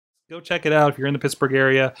Go check it out if you're in the Pittsburgh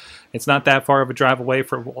area. It's not that far of a drive away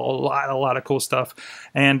for a lot of cool stuff.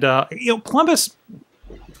 And Columbus.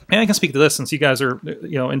 And I can speak to this since you guys are,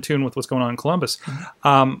 in tune with what's going on in Columbus.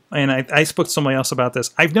 And I spoke to somebody else about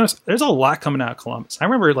this. I've noticed there's a lot coming out of Columbus. I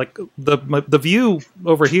remember like the view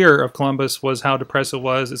over here of Columbus was how depressed it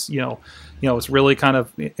was. It's it's really kind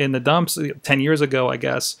of in the dumps 10 years ago, I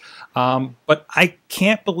guess. But I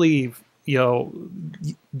can't believe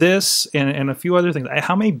this and a few other things.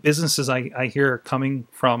 How many businesses I hear coming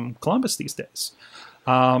from Columbus these days.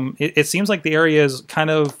 It seems like the area is kind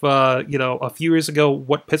of, a few years ago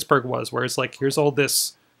what Pittsburgh was, where it's like, here's all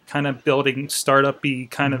this kind of building startup-y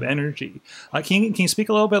kind of energy. Can you speak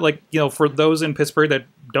a little bit, like, for those in Pittsburgh that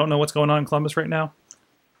don't know what's going on in Columbus right now?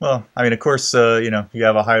 Well, I mean, of course, you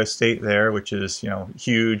have Ohio State there, which is,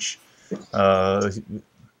 huge.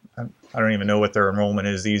 I don't even know what their enrollment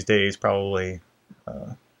is these days, probably,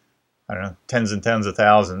 I don't know, tens and tens of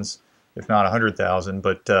thousands, if not 100,000,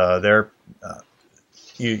 but they're...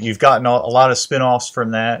 You've gotten a lot of spin-offs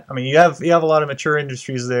from that. I mean, you have a lot of mature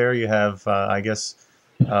industries there. You have, I guess,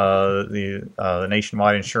 the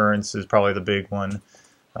Nationwide Insurance is probably the big one.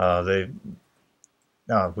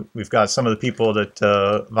 We've got some of the people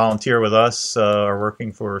that volunteer with us are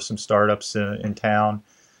working for some startups in town.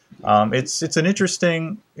 It's an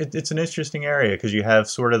interesting area because you have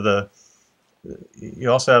sort of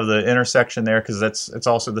you also have the intersection there because it's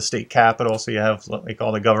also the state capital, so you have like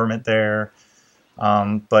all the government there.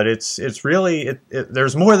 But it's really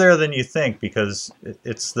there's more there than you think because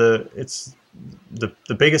it's the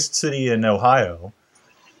biggest city in Ohio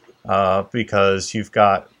because you've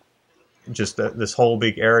got just this whole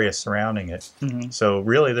big area surrounding it. Mm-hmm. So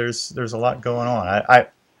really there's a lot going on. I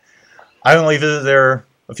only visit there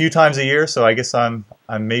a few times a year, so I guess I'm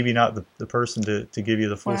maybe not the person to give you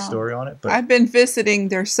the full story on it. But I've been visiting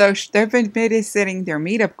they've been visiting their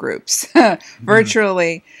meetup groups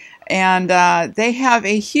virtually. Mm-hmm. And they have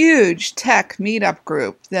a huge tech meetup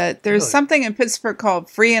group. That there's something in Pittsburgh called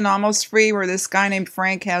Free and Almost Free, where this guy named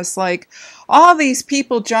Frank has like all these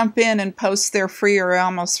people jump in and post their free or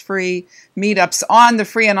almost free meetups on the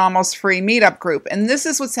Free and Almost Free meetup group. And this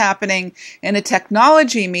is what's happening in a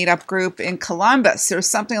technology meetup group in Columbus. There's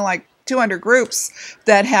something like 200 groups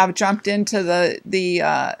that have jumped into the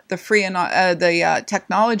free and the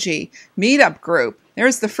technology meetup group.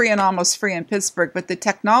 There's the Free and Almost Free in Pittsburgh, but the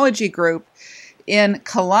technology group in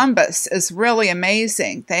Columbus is really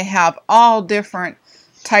amazing. They have all different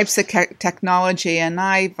types of technology, and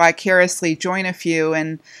I vicariously join a few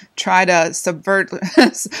and try to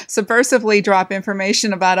subversively drop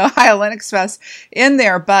information about Ohio Linux Fest in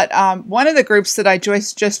there. But one of the groups that I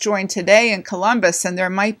just joined today in Columbus, and there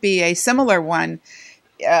might be a similar one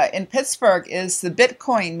in Pittsburgh, is the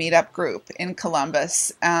Bitcoin meetup group in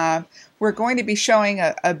Columbus. We're going to be showing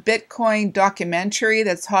a Bitcoin documentary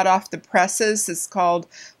that's hot off the presses. It's called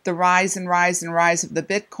The Rise and Rise and Rise of the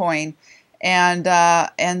Bitcoin. And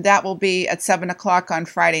that will be at 7 o'clock on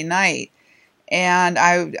Friday night. And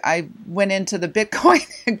I went into the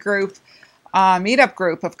Bitcoin group, meetup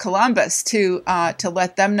group of Columbus to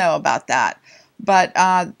let them know about that. But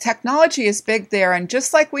technology is big there. And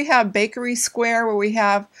just like we have Bakery Square, where we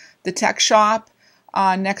have the tech shop,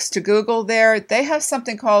 next to Google there, they have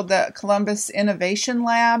something called the Columbus Innovation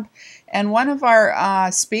Lab. And one of our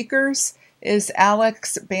speakers is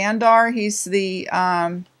Alex Bandar. He's the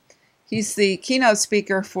keynote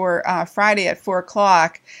speaker for Friday at 4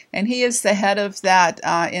 o'clock. And he is the head of that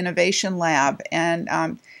Innovation Lab.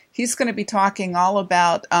 And he's going to be talking all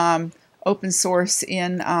about open source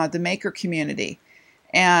in the maker community.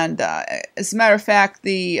 And as a matter of fact,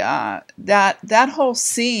 that whole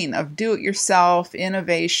scene of do-it-yourself,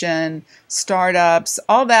 innovation, startups,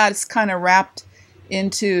 all that is kind of wrapped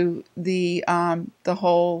into the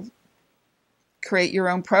whole create your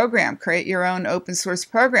own program, create your own open source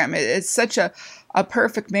program. It's such a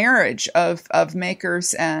perfect marriage of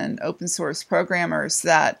makers and open source programmers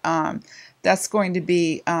that that's going to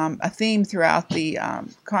be a theme throughout the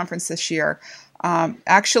conference this year.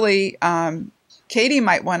 Actually, Katie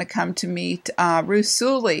might want to come to meet Ruth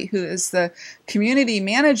Suley, who is the community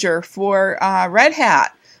manager for Red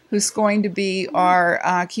Hat, who's going to be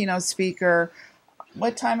our keynote speaker.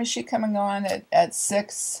 What time is she coming on? At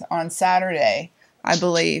 6 on Saturday, I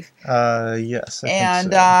believe. Yes, I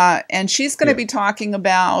think so. And she's going to be talking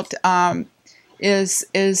about are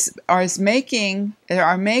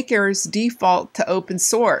makers default to open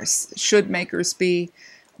source? Should makers be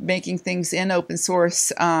making things in open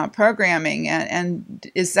source programming, and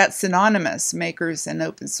is that synonymous, makers and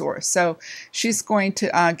open source? So she's going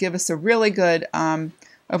to give us a really good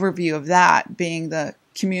overview of that, being the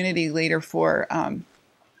community leader for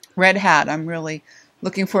Red Hat, I'm really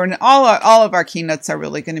looking forward. And all of our keynotes are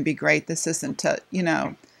really going to be great. This isn't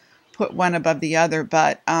to, put one above the other,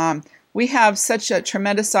 but we have such a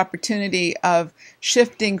tremendous opportunity of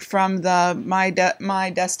shifting from the my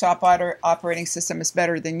desktop operating system is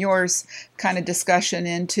better than yours kind of discussion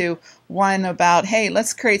into one about, hey,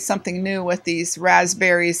 let's create something new with these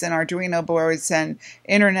Raspberries and Arduino boards and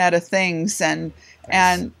Internet of Things, and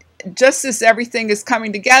just as everything is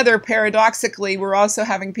coming together, paradoxically, we're also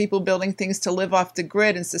having people building things to live off the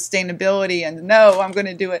grid and sustainability, and no, I'm going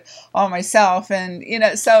to do it all myself. And,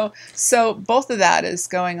 so both of that is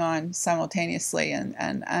going on simultaneously,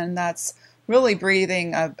 and that's really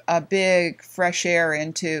breathing a big fresh air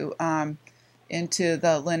into the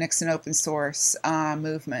Linux and open source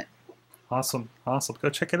movement. Awesome.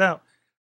 Go check it out.